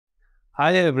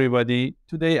Hi everybody,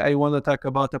 today I want to talk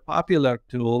about a popular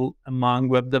tool among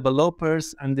web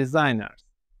developers and designers,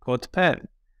 CodePen.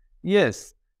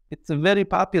 Yes, it's a very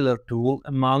popular tool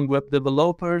among web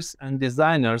developers and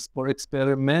designers for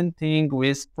experimenting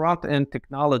with front-end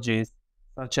technologies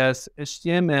such as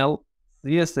HTML,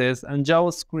 CSS, and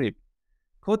JavaScript.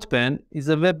 CodePen is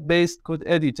a web-based code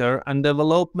editor and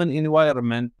development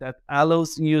environment that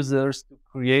allows users to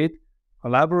create,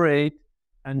 collaborate,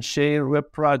 and share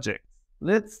web projects.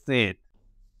 Let's see it.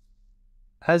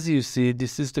 As you see,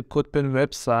 this is the CodePen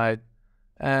website,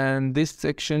 and this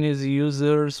section is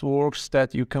users' works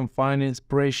that you can find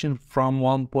inspiration from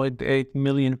 1.8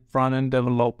 million front-end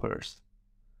developers.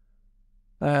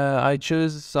 I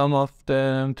chose some of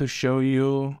them to show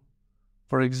you.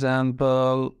 For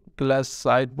example, glass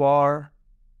sidebar,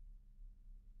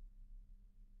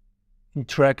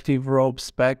 interactive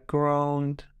ropes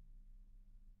background.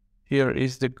 Here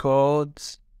is the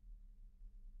codes.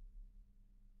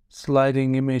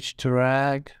 Sliding image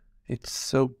drag. It's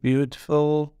so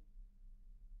beautiful.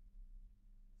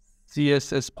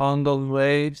 CSS bundle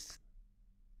waves.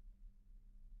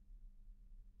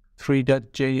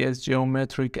 3.js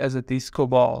geometric as a disco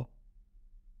ball.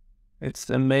 It's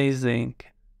amazing.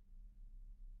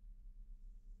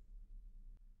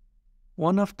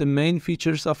 One of the main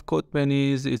features of CodePen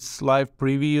is its live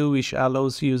preview, which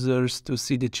allows users to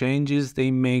see the changes they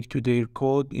make to their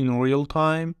code in real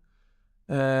time.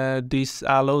 This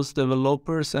allows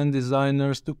developers and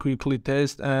designers to quickly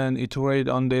test and iterate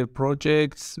on their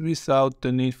projects without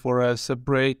the need for a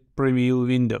separate preview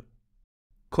window.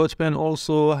 CodePen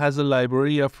also has a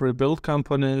library of rebuilt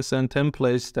components and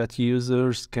templates that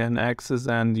users can access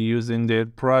and use in their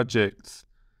projects.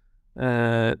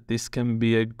 This can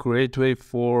be a great way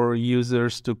for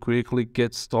users to quickly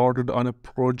get started on a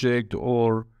project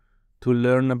or to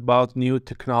learn about new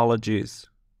technologies,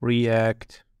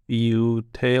 React, Vue,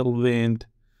 Tailwind,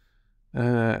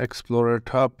 Explorer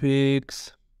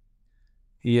topics,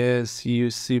 yes,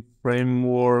 UC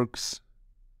frameworks,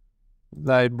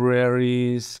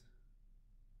 libraries,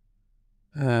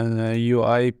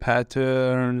 UI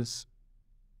patterns.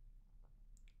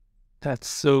 That's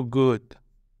so good.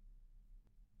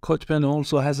 CodePen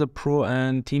also has a pro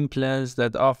and team plans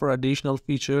that offer additional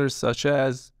features such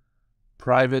as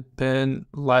private pen,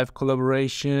 live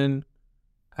collaboration,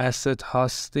 asset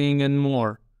hosting, and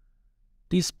more.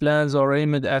 These plans are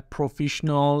aimed at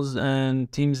professionals and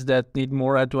teams that need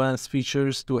more advanced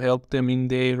features to help them in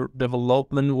their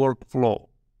development workflow.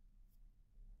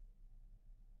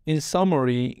 In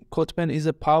summary, CodePen is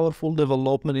a powerful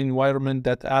development environment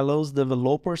that allows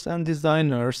developers and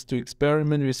designers to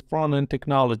experiment with front-end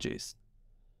technologies,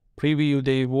 preview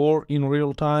their work in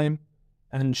real time,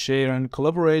 and share and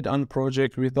collaborate on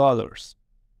projects with others.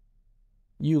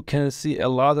 You can see a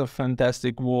lot of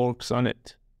fantastic works on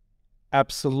it.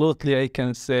 Absolutely, I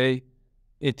can say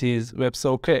it is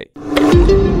websokay.